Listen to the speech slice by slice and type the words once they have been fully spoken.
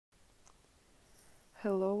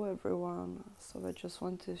Hello, everyone. So, I just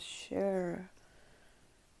want to share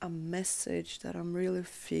a message that I'm really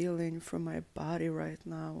feeling from my body right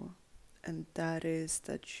now, and that is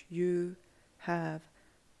that you have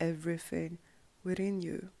everything within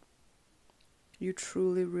you. You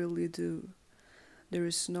truly, really do. There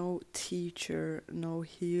is no teacher, no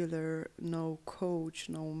healer, no coach,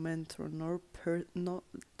 no mentor,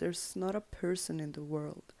 there's not a person in the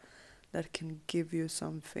world that can give you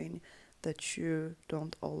something that you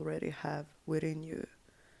don't already have within you.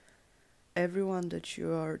 Everyone that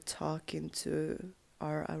you are talking to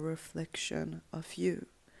are a reflection of you.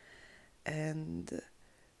 And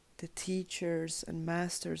the teachers and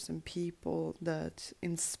masters and people that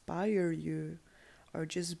inspire you are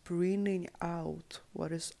just bringing out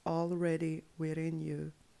what is already within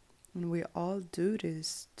you. And we all do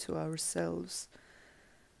this to ourselves.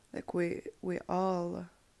 Like we all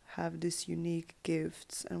have these unique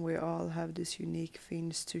gifts and we all have these unique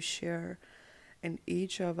things to share, and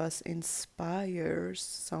each of us inspires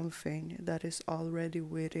something that is already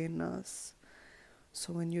within us.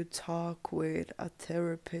 So when you talk with a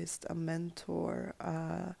therapist, a mentor,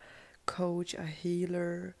 a coach, a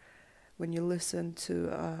healer, when you listen to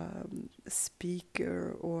a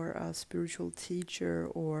speaker or a spiritual teacher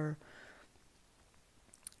or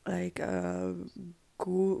like a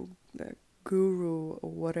gu- guru or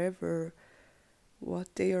whatever,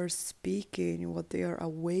 what they are speaking, what they are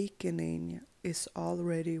awakening is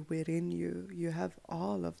already within you. You have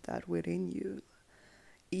all of that within you.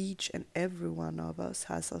 Each and every one of us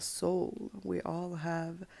has a soul. We all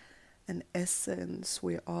have an essence.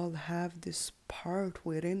 We all have this part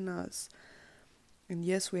within us. And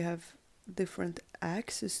yes, we have different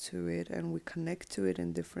access to it and we connect to it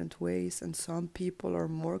in different ways. And some people are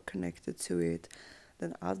more connected to it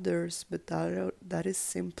than others, but that is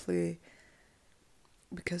simply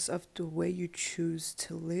because of the way you choose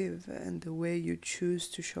to live and the way you choose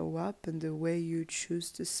to show up and the way you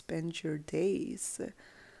choose to spend your days.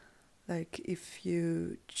 Like, if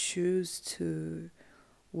you choose to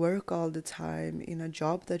work all the time in a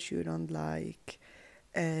job that you don't like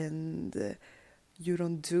and you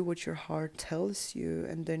don't do what your heart tells you,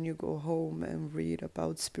 and then you go home and read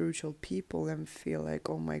about spiritual people and feel like,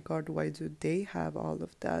 oh my god, why do they have all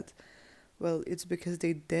of that? Well, it's because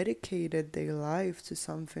they dedicated their life to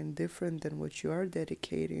something different than what you are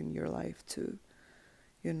dedicating your life to,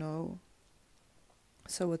 you know?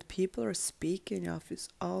 So, what people are speaking of is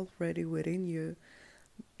already within you.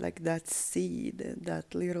 Like that seed,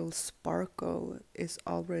 that little sparkle is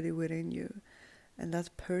already within you. And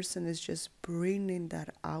that person is just bringing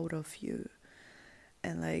that out of you.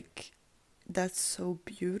 And like, that's so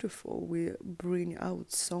beautiful. We bring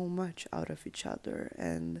out so much out of each other.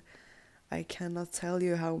 And I cannot tell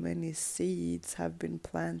you how many seeds have been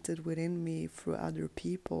planted within me through other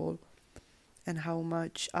people, and how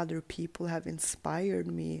much other people have inspired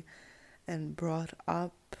me and brought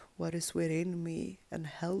up what is within me and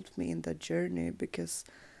helped me in that journey, because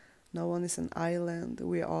no one is an island.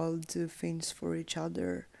 We all do things for each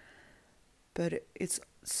other. But it's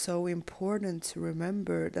so important to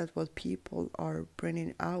remember that what people are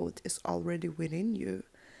bringing out is already within you.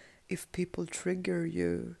 If people trigger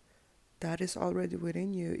you, that is already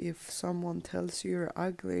within you. If someone tells you you're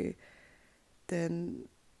ugly, then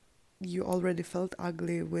you already felt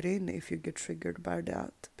ugly within if you get triggered by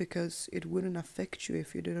that, because it wouldn't affect you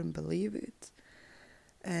if you didn't believe it.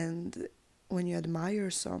 And when you admire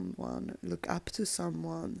someone, look up to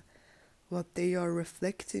someone, what they are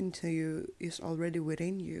reflecting to you is already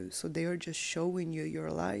within you. So they are just showing you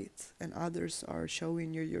your light, and others are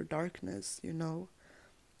showing you your darkness, you know?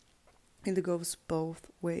 And it goes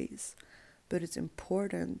both ways. But it's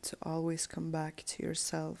important to always come back to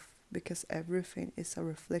yourself, because everything is a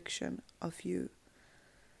reflection of you.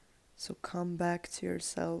 So come back to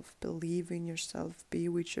yourself, believe in yourself, be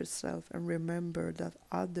with yourself, and remember that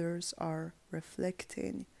others are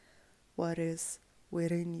reflecting what is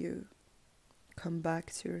within you. Come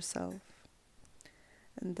back to yourself.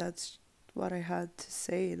 And that's what I had to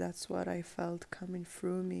say. That's what I felt coming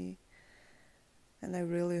through me. And I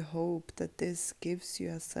really hope that this gives you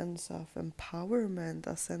a sense of empowerment,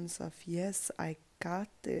 a sense of, yes, I got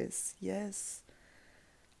this. Yes,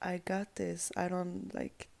 I got this. I won't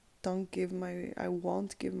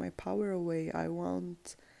give my power away. I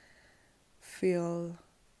won't feel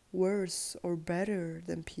worse or better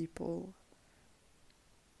than people,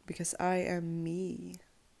 because I am me.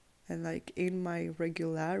 And like, in my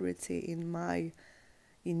regularity, in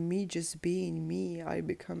me just being me, I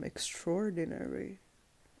become extraordinary,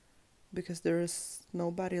 because there is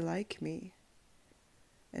nobody like me.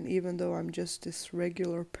 And even though I'm just this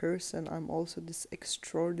regular person, I'm also this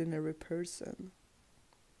extraordinary person.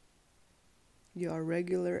 You are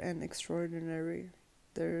regular and extraordinary.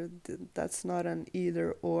 That's not an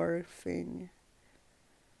either or thing.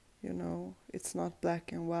 You know, it's not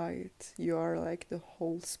black and white. You are like the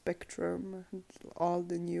whole spectrum, all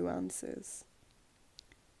the nuances.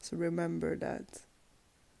 So remember that.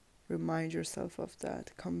 Remind yourself of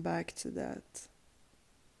that. Come back to that.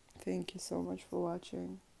 Thank you so much for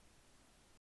watching.